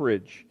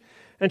Pepperidge,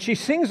 and she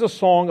sings a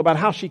song about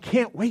how she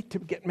can't wait to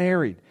get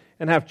married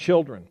and have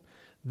children.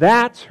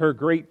 That's her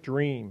great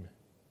dream.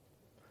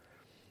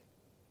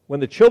 When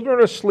the children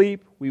are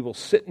asleep, we will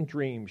sit and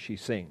dream, she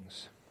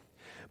sings.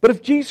 But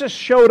if Jesus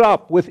showed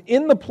up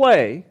within the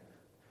play,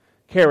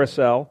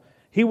 Carousel,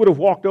 he would have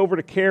walked over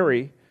to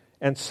Carrie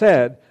and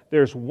said,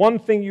 there's one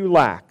thing you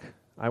lack.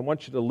 I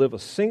want you to live a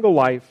single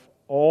life,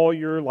 all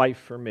your life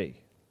for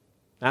me.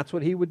 That's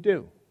what he would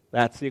do.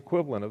 That's the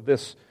equivalent of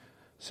this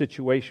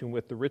situation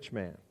with the rich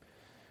man.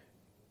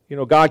 You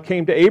know, God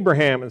came to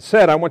Abraham and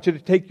said, I want you to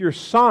take your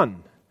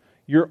son,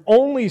 your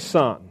only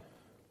son,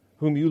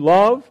 whom you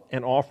love,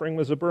 and offering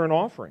was a burnt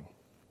offering.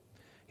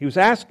 He was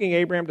asking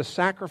Abraham to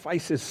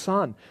sacrifice his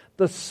son,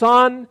 the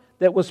son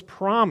that was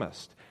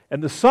promised,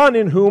 and the son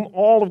in whom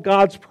all of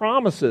God's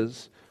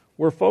promises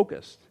were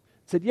focused.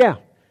 He said, yeah,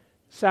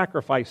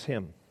 sacrifice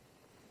him.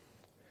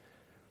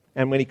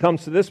 And when he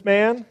comes to this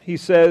man, he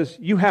says,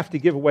 you have to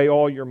give away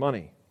all your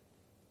money.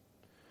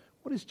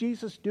 What is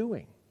Jesus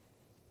doing?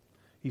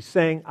 He's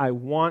saying, I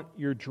want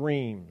your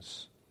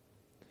dreams.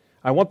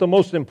 I want the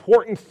most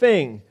important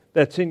thing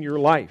that's in your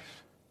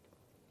life.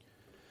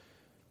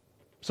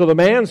 So the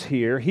man's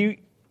here.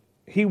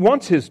 He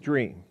wants his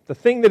dream, the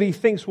thing that he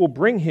thinks will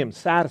bring him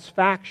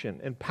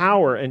satisfaction and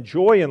power and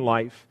joy in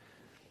life,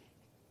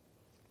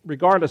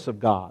 regardless of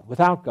God,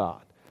 without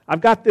God.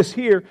 I've got this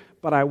here,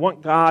 but I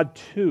want God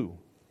too.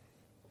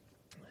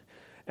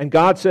 And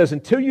God says,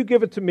 until you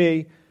give it to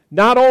me,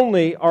 not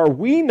only are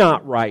we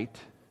not right,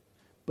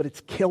 but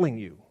it's killing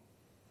you.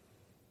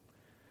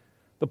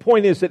 The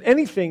point is that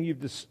anything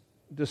you've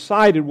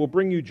decided will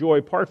bring you joy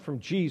apart from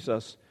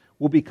Jesus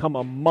will become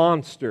a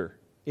monster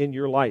in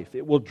your life.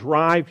 It will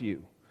drive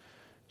you.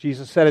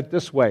 Jesus said it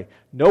this way,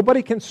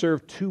 nobody can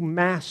serve two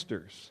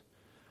masters.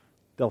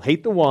 They'll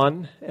hate the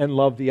one and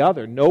love the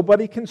other.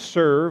 Nobody can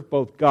serve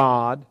both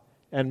God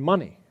and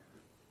money.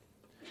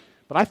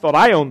 But I thought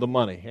I owned the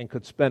money and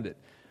could spend it.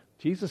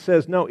 Jesus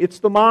says, no, it's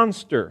the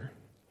monster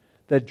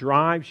that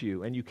drives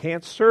you, and you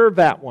can't serve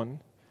that one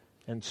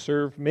and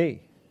serve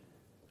me.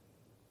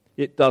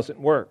 It doesn't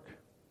work.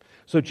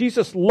 So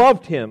Jesus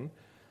loved him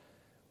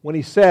when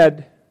he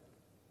said,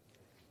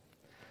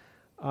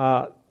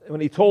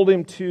 when he told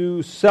him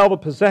to sell the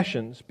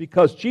possessions,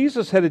 because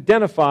Jesus had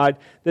identified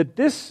that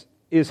this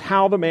is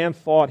how the man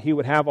thought he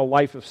would have a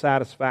life of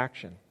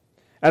satisfaction.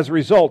 As a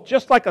result,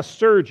 just like a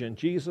surgeon,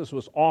 Jesus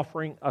was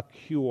offering a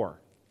cure.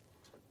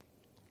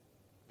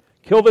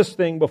 Kill this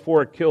thing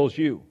before it kills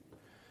you.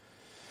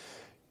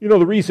 You know,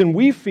 the reason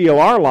we feel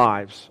our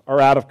lives are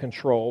out of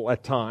control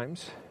at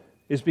times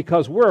is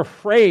because we're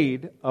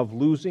afraid of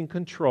losing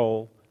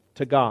control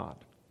to God.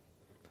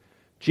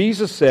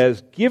 Jesus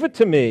says, give it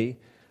to me.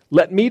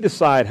 Let me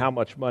decide how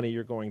much money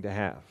you're going to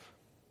have.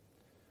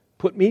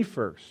 Put me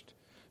first.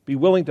 Be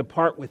willing to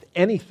part with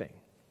anything.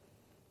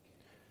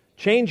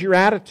 Change your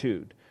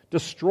attitude.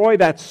 Destroy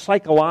that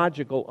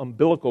psychological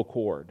umbilical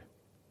cord.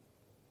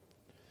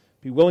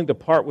 Be willing to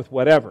part with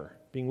whatever.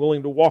 Being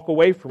willing to walk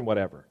away from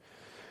whatever.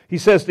 He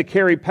says to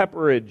Carrie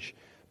Pepperidge,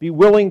 be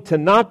willing to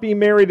not be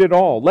married at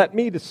all. Let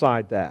me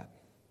decide that.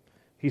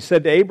 He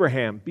said to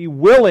Abraham, be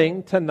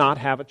willing to not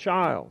have a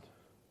child.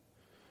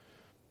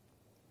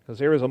 Because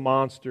there is a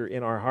monster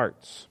in our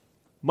hearts.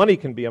 Money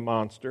can be a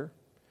monster.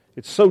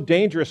 It's so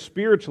dangerous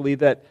spiritually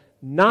that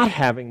not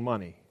having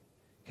money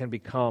can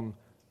become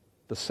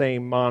the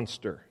same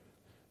monster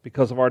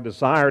because of our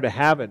desire to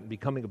have it and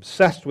becoming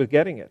obsessed with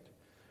getting it.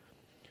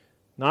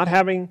 Not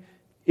having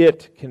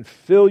it can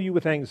fill you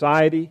with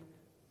anxiety,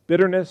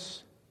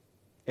 bitterness,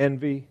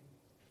 envy,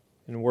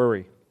 and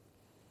worry.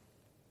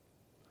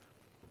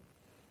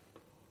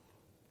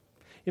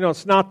 You know,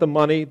 it's not the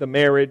money, the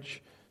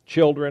marriage,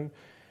 children.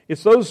 It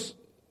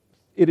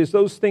is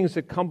those things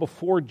that come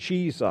before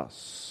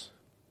Jesus.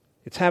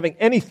 It's having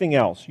anything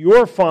else,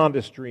 your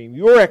fondest dream,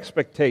 your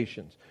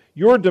expectations,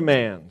 your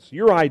demands,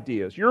 your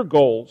ideas, your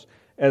goals,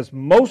 as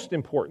most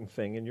important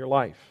thing in your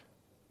life.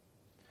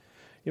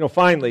 You know,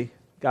 finally,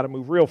 got to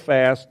move real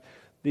fast.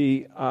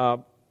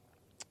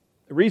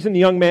 The reason the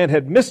young man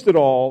had missed it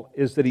all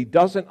is that he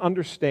doesn't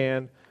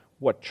understand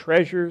what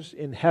treasures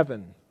in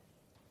heaven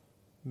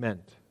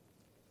meant.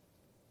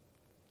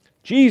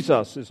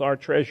 Jesus is our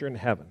treasure in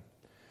heaven.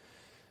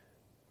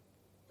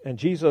 And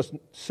Jesus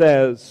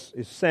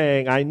is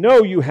saying, I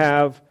know you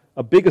have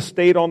a big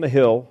estate on the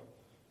hill,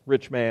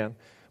 rich man,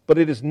 but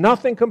it is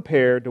nothing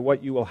compared to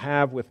what you will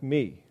have with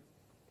me.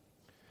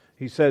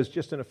 He says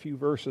just in a few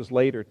verses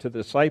later to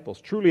the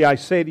disciples, truly I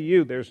say to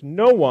you, there's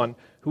no one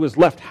who has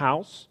left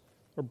house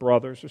or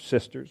brothers or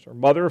sisters or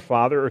mother or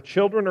father or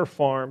children or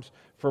farms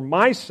for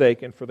my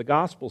sake and for the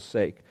gospel's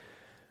sake,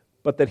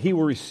 but that he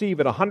will receive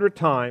it 100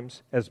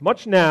 times as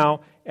much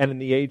now and in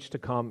the age to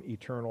come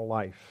eternal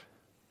life.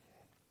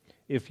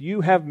 If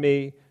you have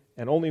me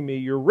and only me,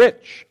 you're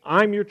rich.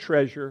 I'm your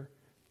treasure.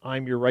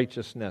 I'm your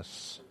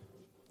righteousness.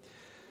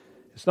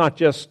 It's not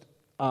just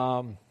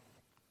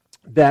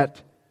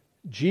that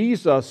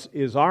Jesus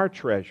is our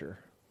treasure,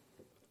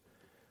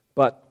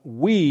 but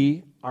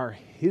we are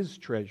his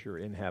treasure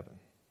in heaven.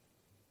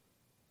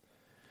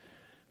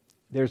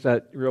 There's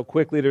an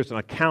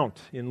account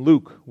in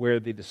Luke where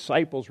the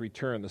disciples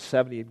return. The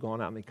 70 had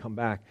gone out and they come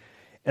back.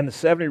 And the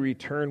 70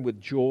 returned with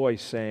joy,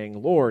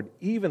 saying, Lord,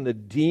 even the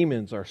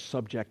demons are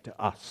subject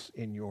to us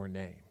in your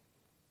name.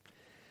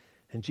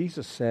 And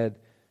Jesus said,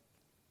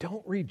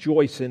 don't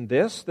rejoice in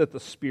this, that the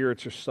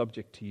spirits are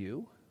subject to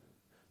you,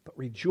 but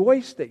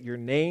rejoice that your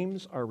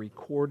names are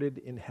recorded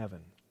in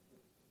heaven.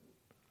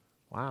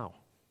 Wow.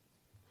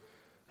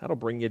 That'll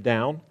bring you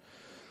down.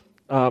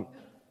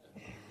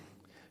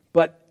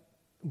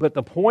 But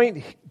the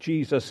point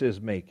Jesus is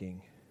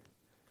making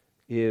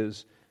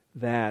is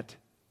that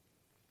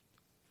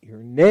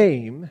your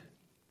name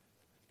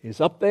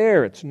is up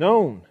there. It's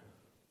known.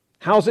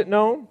 How's it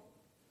known?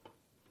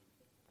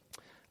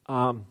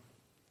 One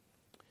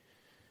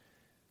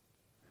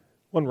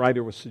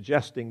writer was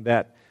suggesting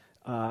that,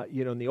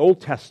 in the Old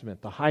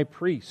Testament, the high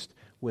priest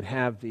would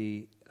have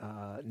the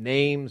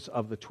names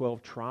of the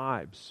 12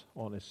 tribes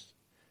on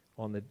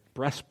the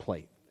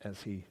breastplate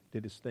as he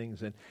did his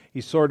things. And he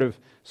sort of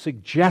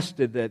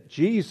suggested that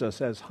Jesus,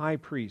 as high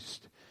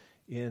priest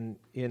in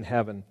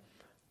heaven,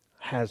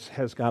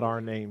 has got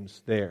our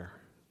names there.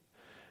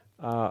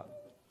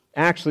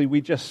 Actually, we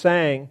just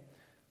sang,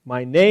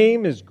 my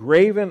name is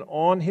graven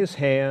on his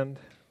hand,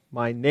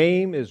 my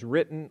name is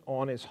written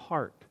on his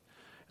heart.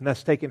 And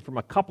that's taken from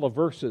a couple of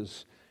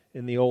verses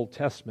in the Old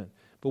Testament.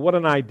 But what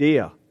an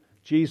idea.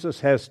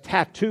 Jesus has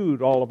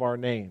tattooed all of our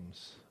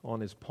names on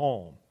his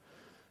palm.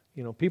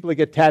 People that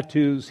get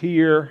tattoos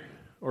here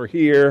or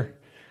here,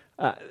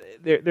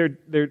 they're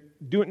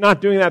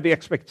not doing that with the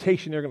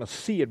expectation they're going to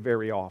see it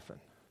very often.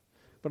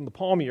 But in the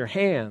palm of your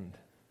hand,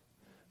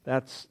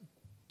 that's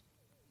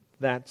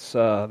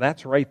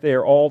right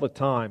there all the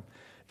time.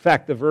 In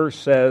fact, the verse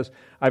says,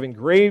 I've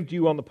engraved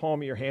you on the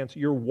palm of your hands.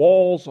 Your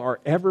walls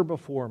are ever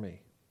before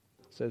me,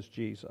 says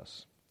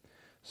Jesus.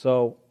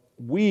 So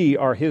we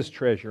are his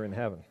treasure in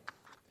heaven.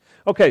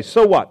 Okay,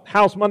 so what?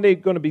 How's Monday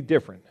going to be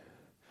different?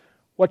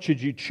 What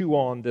should you chew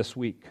on this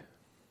week?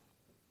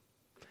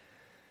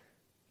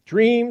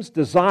 Dreams,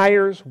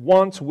 desires,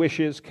 wants,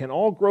 wishes can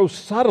all grow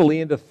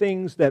subtly into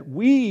things that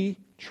we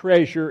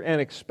treasure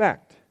and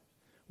expect.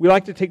 We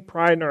like to take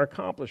pride in our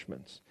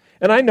accomplishments.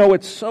 And I know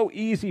it's so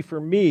easy for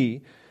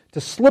me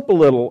to slip a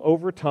little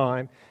over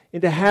time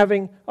into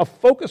having a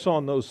focus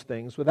on those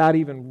things without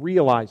even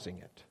realizing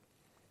it.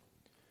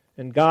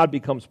 And God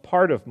becomes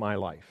part of my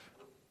life.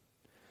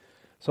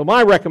 So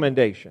my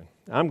recommendation,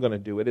 I'm going to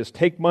do it, is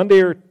take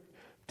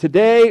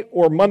today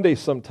or Monday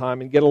sometime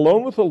and get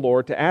alone with the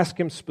Lord to ask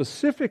him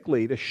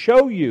specifically to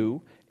show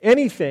you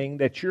anything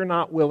that you're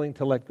not willing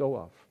to let go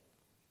of.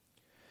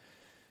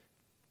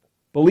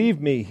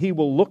 Believe me, he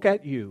will look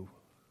at you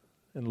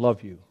and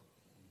love you.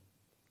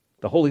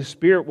 The Holy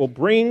Spirit will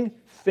bring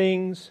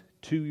things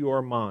to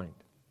your mind.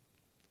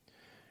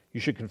 You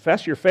should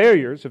confess your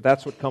failures if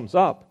that's what comes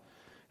up,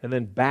 and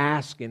then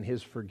bask in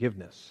his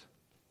forgiveness.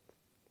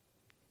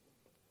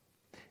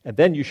 And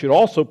then you should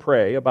also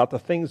pray about the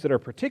things that are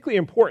particularly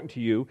important to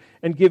you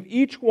and give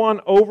each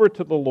one over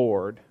to the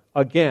Lord,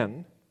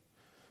 again,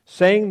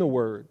 saying the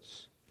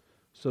words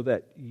so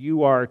that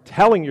you are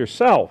telling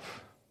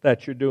yourself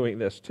that you're doing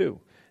this too.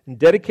 And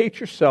dedicate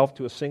yourself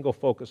to a single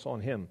focus on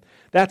him.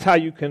 That's how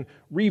you can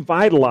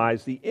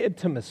revitalize the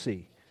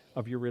intimacy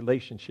of your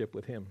relationship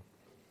with him.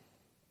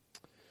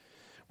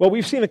 Well,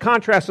 we've seen a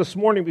contrast this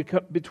morning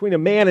between a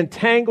man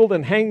entangled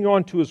and hanging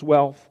on to his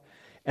wealth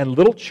and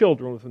little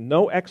children with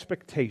no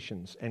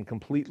expectations and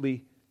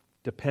completely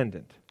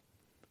dependent.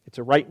 It's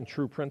a right and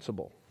true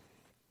principle.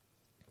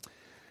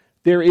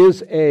 There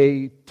is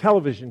a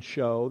television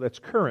show that's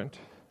current.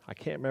 I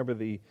can't remember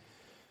it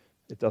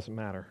doesn't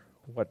matter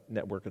what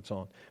network it's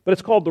on. But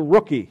it's called The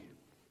Rookie.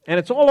 And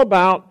it's all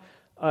about,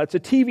 it's a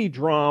TV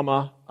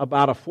drama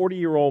about a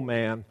 40-year-old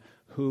man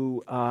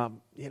who,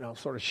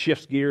 sort of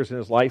shifts gears in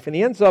his life. And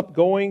he ends up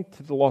going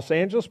to the Los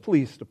Angeles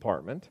Police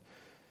Department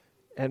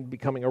and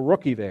becoming a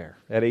rookie there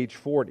at age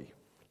 40.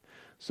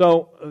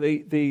 So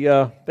they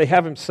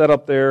have him set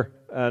up there,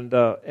 and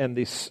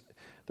the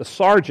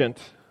sergeant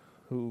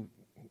who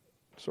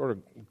sort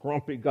of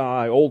grumpy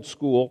guy, old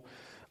school,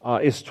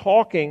 is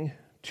talking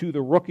to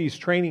the rookie's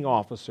training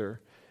officer,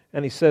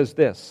 and he says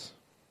this: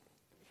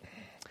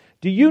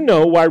 "Do you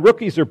know why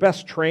rookies are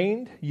best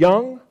trained,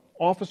 young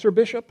Officer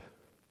Bishop?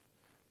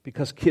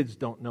 Because kids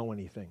don't know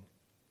anything.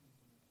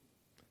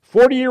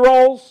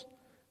 40-year-olds,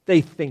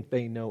 they think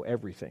they know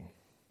everything.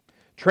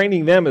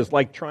 Training them is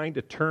like trying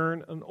to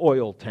turn an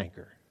oil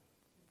tanker."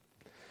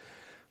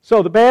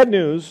 So the bad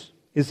news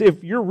is,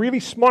 if you're really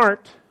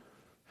smart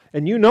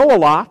and you know a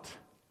lot,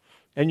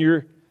 and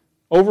you're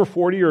over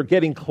 40 or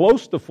getting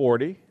close to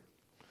 40,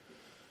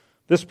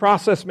 this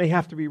process may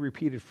have to be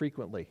repeated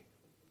frequently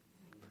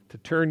to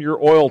turn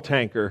your oil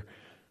tanker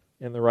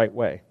in the right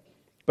way.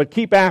 But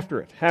keep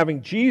after it.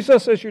 Having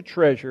Jesus as your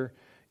treasure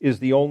is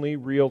the only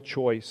real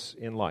choice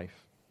in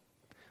life.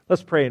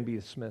 Let's pray and be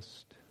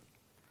dismissed.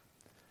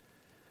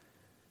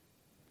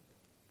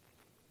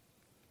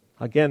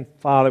 Again,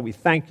 Father, we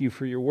thank you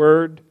for your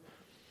word.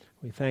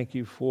 We thank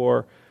you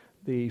for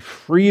the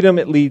freedom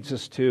it leads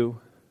us to.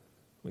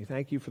 We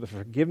thank you for the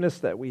forgiveness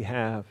that we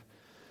have.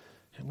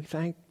 And we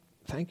thank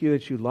you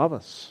that you love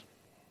us.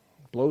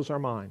 It blows our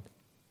mind.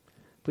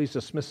 Please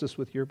dismiss us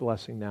with your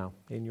blessing now.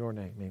 In your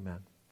name, amen.